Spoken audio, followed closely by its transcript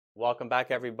Welcome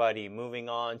back, everybody. Moving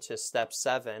on to step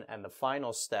 7 and the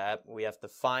final step, we have to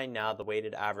find now the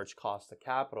weighted average cost of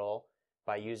capital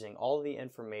by using all the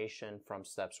information from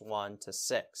steps 1 to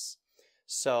 6.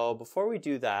 So before we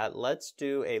do that, let's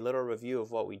do a little review of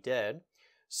what we did.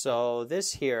 So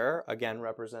this here again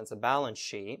represents a balance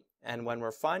sheet, and when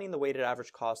we're finding the weighted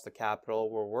average cost of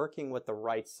capital, we're working with the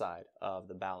right side of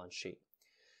the balance sheet.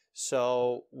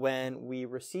 So when we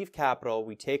receive capital,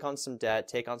 we take on some debt,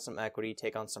 take on some equity,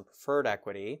 take on some preferred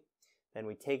equity. Then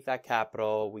we take that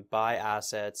capital, we buy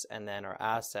assets, and then our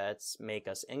assets make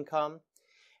us income.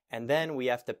 And then we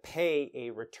have to pay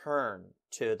a return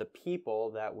to the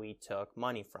people that we took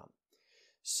money from.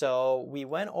 So we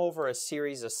went over a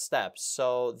series of steps.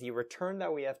 So the return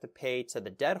that we have to pay to the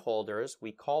debt holders,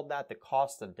 we called that the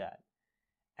cost of debt.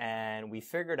 And we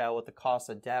figured out what the cost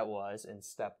of debt was in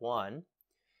step 1.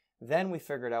 Then we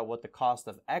figured out what the cost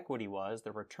of equity was,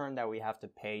 the return that we have to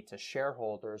pay to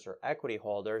shareholders or equity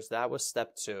holders. That was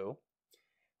step 2.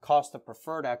 Cost of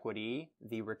preferred equity,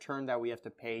 the return that we have to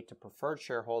pay to preferred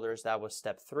shareholders, that was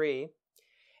step 3.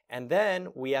 And then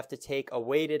we have to take a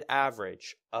weighted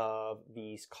average of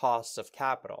these costs of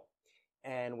capital.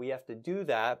 And we have to do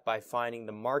that by finding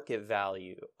the market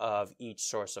value of each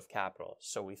source of capital.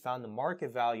 So we found the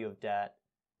market value of debt.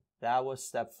 That was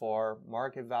step 4.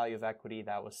 Market value of equity,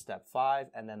 that was step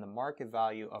 5. And then the market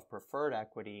value of preferred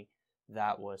equity,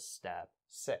 that was step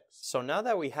 6. So now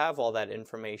that we have all that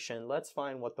information, let's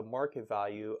find what the market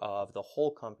value of the whole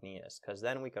company is, because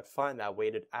then we could find that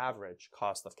weighted average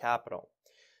cost of capital.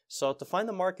 So to find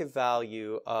the market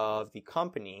value of the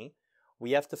company,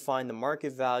 we have to find the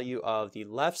market value of the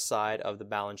left side of the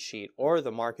balance sheet or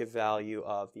the market value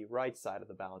of the right side of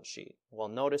the balance sheet. Well,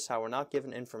 notice how we're not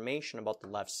given information about the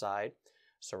left side,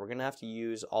 so we're going to have to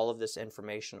use all of this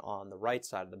information on the right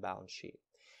side of the balance sheet.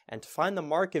 And to find the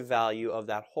market value of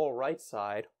that whole right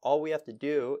side, all we have to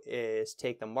do is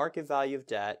take the market value of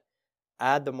debt,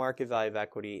 add the market value of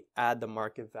equity, add the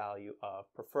market value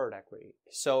of preferred equity.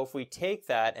 So if we take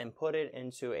that and put it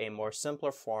into a more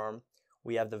simpler form,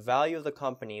 we have the value of the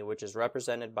company, which is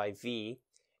represented by V,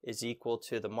 is equal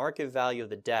to the market value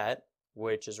of the debt,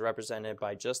 which is represented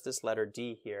by just this letter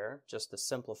D here, just to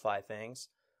simplify things,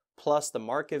 plus the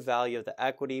market value of the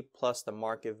equity, plus the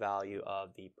market value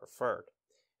of the preferred.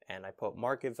 And I put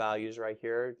market values right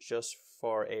here just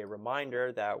for a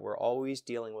reminder that we're always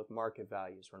dealing with market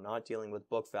values. We're not dealing with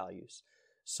book values.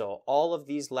 So all of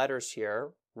these letters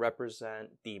here represent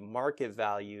the market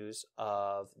values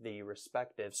of the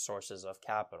respective sources of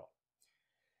capital.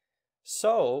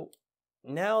 So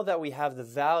now that we have the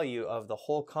value of the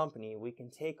whole company, we can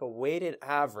take a weighted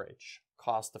average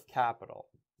cost of capital,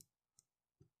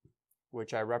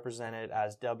 which I represented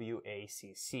as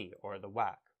WACC, or the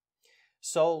WACC.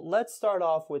 So let's start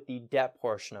off with the debt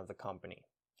portion of the company.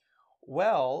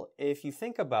 Well, if you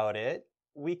think about it,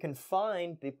 we can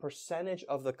find the percentage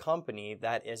of the company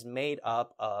that is made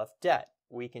up of debt.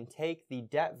 We can take the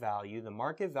debt value, the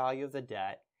market value of the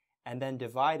debt, and then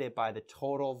divide it by the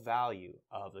total value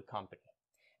of the company.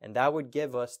 And that would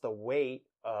give us the weight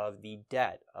of the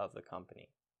debt of the company.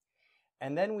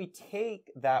 And then we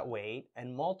take that weight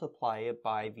and multiply it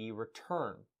by the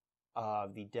return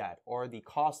of the debt, or the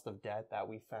cost of debt that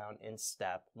we found in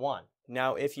step 1.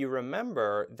 Now, if you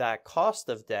remember, that cost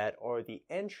of debt, or the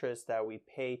interest that we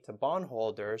pay to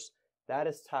bondholders, that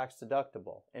is tax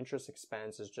deductible. Interest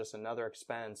expense is just another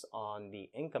expense on the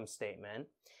income statement,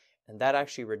 and that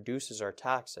actually reduces our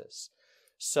taxes.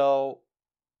 So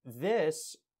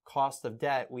this cost of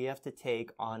debt we have to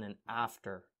take on an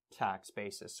after-tax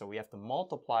basis. So we have to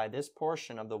multiply this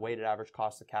portion of the weighted average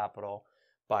cost of capital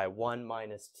by 1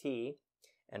 minus t,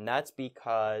 and that's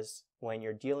because when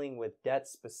you're dealing with debt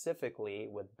specifically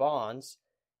with bonds,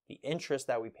 the interest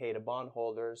that we pay to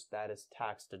bondholders, that is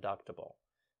tax deductible.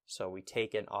 So we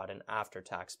take it on an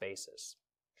after-tax basis.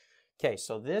 Okay,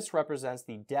 so this represents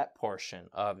the debt portion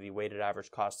of the weighted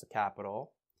average cost of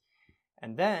capital.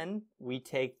 And then we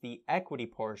take the equity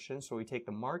portion, so we take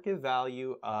the market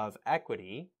value of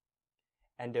equity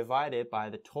and divide it by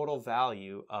the total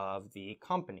value of the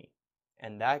company.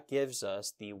 And that gives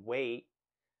us the weight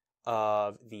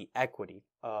of the equity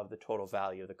of the total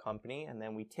value of the company. And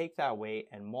then we take that weight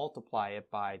and multiply it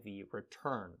by the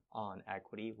return on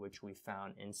equity, which we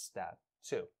found in step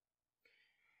 2.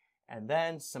 And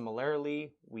then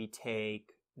similarly, we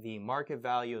take the market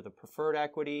value of the preferred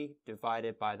equity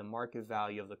divided by the market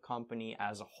value of the company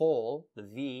as a whole, the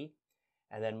V,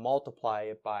 and then multiply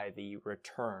it by the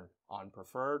return on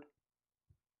preferred,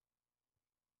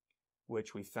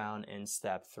 which we found in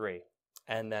step 3.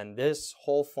 And then this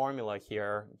whole formula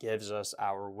here gives us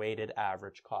our weighted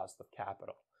average cost of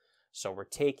capital. So we're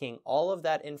taking all of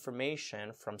that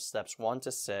information from steps 1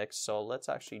 to 6. So let's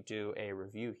actually do a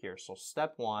review here. So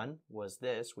step 1 was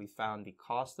this. We found the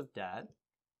cost of debt.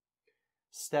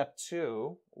 Step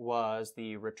 2 was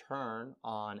the return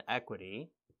on equity.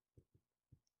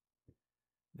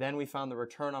 Then we found the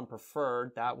return on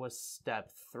preferred. That was step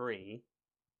 3.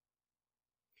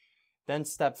 Then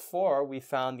step 4, we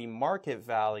found the market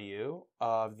value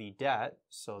of the debt.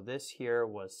 So this here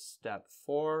was step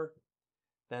 4.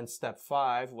 Then step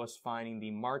 5 was finding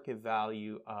the market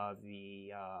value of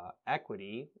the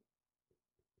equity.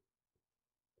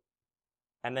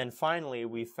 And then finally,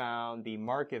 we found the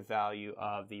market value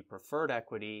of the preferred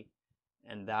equity,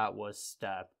 and that was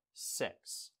step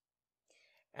 6.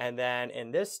 And then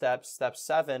in this step, step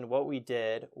 7, what we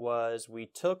did was we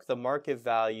took the market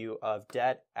value of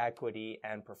debt, equity,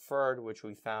 and preferred, which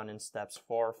we found in steps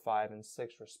 4, 5, and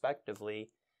 6 respectively,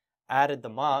 added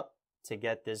them up to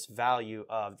get this value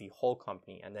of the whole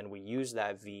company. And then we use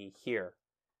that V here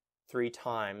 3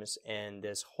 times in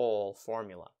this whole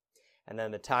formula. And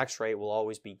then the tax rate will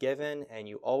always be given, and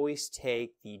you always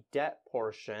take the debt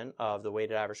portion of the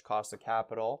weighted average cost of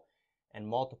capital and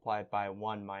multiply it by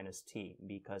 1 minus t,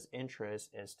 because interest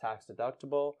is tax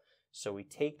deductible. So we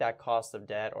take that cost of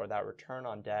debt or that return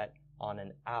on debt on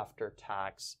an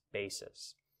after-tax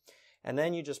basis. And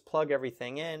then you just plug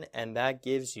everything in, and that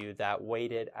gives you that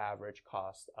weighted average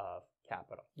cost of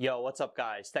capital. Yo, what's up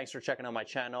guys? Thanks for checking out my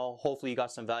channel. Hopefully you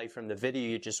got some value from the video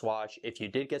you just watched. If you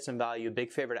did get some value,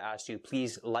 big favor to ask you,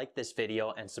 please like this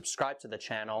video and subscribe to the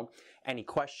channel. Any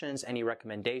questions, any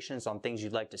recommendations on things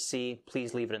you'd like to see,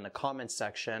 please leave it in the comments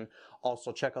section.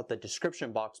 Also check out the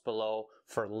description box below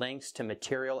for links to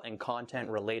material and content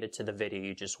related to the video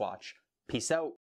you just watched. Peace out.